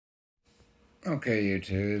Okay,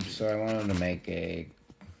 YouTube, so I wanted to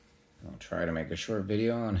I'll try to make a short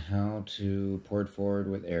video on how to port forward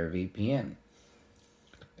with AirVPN.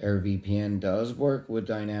 AirVPN does work with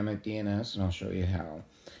dynamic DNS, and I'll show you how.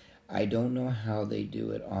 I don't know how they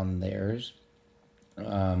do it on theirs. I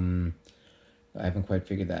haven't quite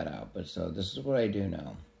figured that out, but so this is what I do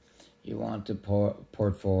know. You want to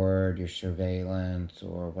port forward your surveillance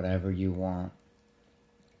or whatever you want.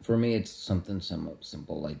 For me, it's something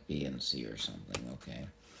simple like VNC or something, okay?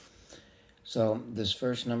 So this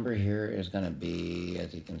first number here is going to be,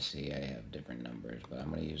 as you can see, I have different numbers, but I'm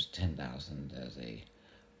going to use 10,000 as a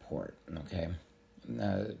port, okay?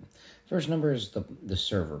 First number is the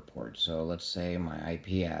server port. So let's say my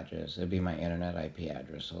IP address, it'd be my internet IP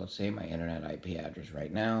address. So let's say my internet IP address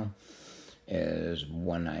right now is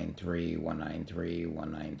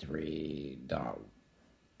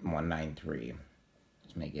 193.193.193.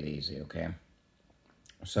 Let's make it easy, okay?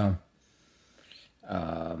 So,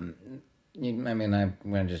 I'm going to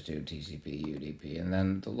just do TCP, UDP, and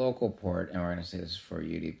then the local port, and we're going to say this is for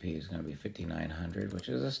UDP, is going to be 5900, which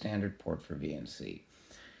is a standard port for VNC.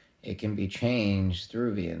 It can be changed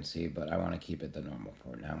through VNC, but I want to keep it the normal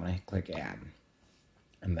port. Now I'm going to click Add,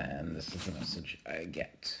 and then this is the message I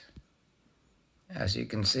get. As you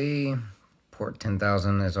can see, port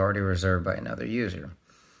 10,000 is already reserved by another user.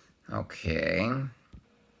 Okay.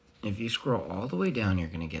 If you scroll all the way down, you're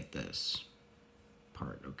going to get this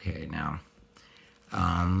part. Okay, now,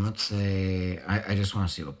 let's say I just want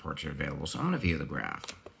to see what ports are available. So I'm going to view the graph.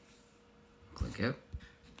 Click it.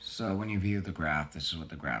 So when you view the graph, this is what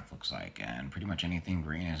the graph looks like. And pretty much anything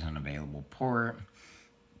green is an available port.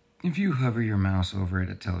 If you hover your mouse over it,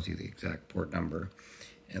 it tells you the exact port number.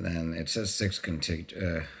 And then it says 6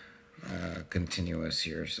 continuous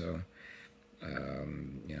here. So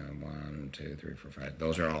 1, 2, 3, 4, 5.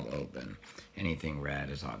 Those are all open. Anything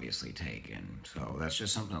red is obviously taken. So that's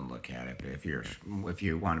just something to look at if you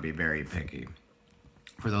want to be very picky.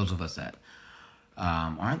 For those of us that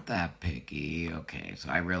aren't that picky, okay,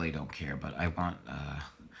 so I really don't care, but I want a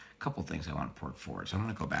couple things I want to port forward. So I'm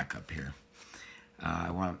going to go back up here.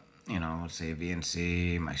 I want, let's say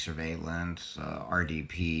VNC, my surveillance,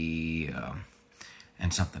 RDP,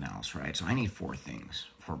 and something else, right? So I need 4 things,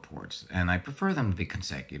 4 ports, and I prefer them to be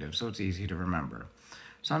consecutive so it's easy to remember.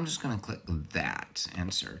 So I'm just going to click that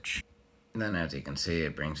and search. And then as you can see,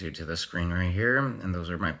 it brings you to the screen right here, and those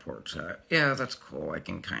are my ports. Yeah, that's cool. I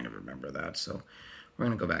can kind of remember that. So we're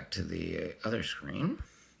going to go back to the other screen.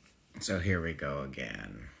 So here we go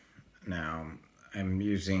again. Now, I'm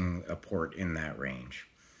using a port in that range.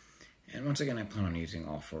 And once again, I plan on using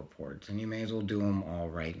all 4 ports, and you may as well do them all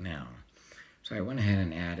right now. So I went ahead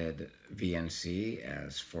and added VNC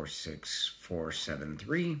as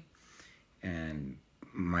 46473 and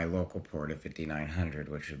my local port of 5900,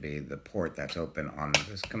 which would be the port that's open on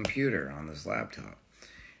this computer, on this laptop.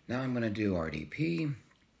 Now I'm going to do RDP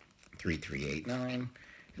 3389,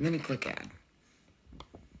 and then you click Add.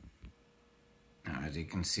 Now as you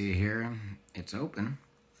can see here, it's open.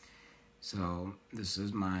 So this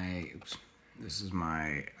is my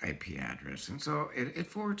IP address, and so it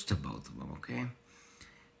forwards to both of them, okay?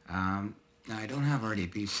 Now, I don't have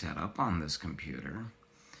RDP set up on this computer,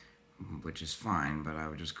 which is fine, but I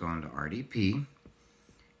would just go into RDP,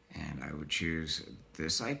 and I would choose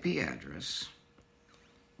this IP address,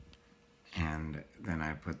 and then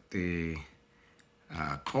I put the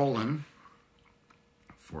colon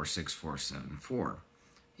 46474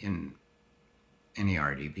 in any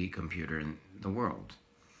RDP computer in the world.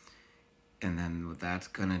 And then what that's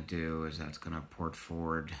going to do is that's going to port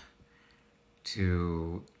forward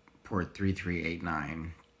to port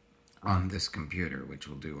 3389 on this computer, which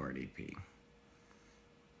will do RDP.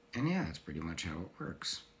 And yeah, that's pretty much how it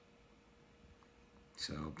works.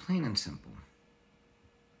 So plain and simple.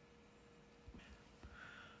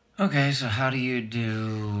 Okay, so how do you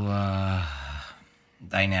do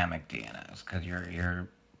dynamic DNS? Because your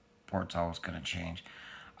port's always going to change.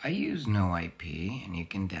 I use NoIP, and you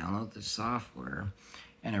can download the software,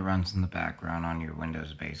 and it runs in the background on your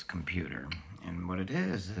Windows-based computer. And what it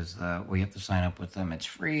is we have to sign up with them. It's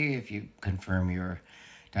free if you confirm your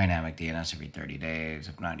dynamic DNS every 30 days.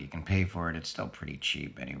 If not, you can pay for it. It's still pretty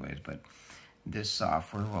cheap anyways, but this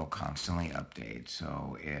software will constantly update.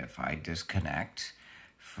 So if I disconnect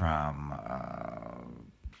from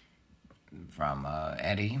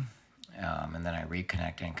Eddie, and then I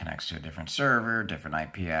reconnect and connects to a different server, different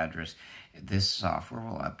IP address. This software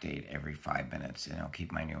will update every 5 minutes, and it'll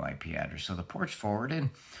keep my new IP address. So the ports forwarded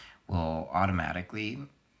will automatically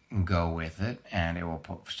go with it, and it will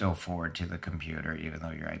still forward to the computer even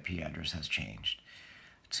though your IP address has changed.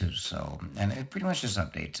 So, and it pretty much just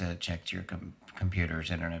updates to check to your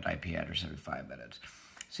computer's internet IP address every 5 minutes.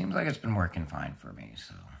 Seems like it's been working fine for me.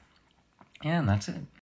 So, yeah, and that's it.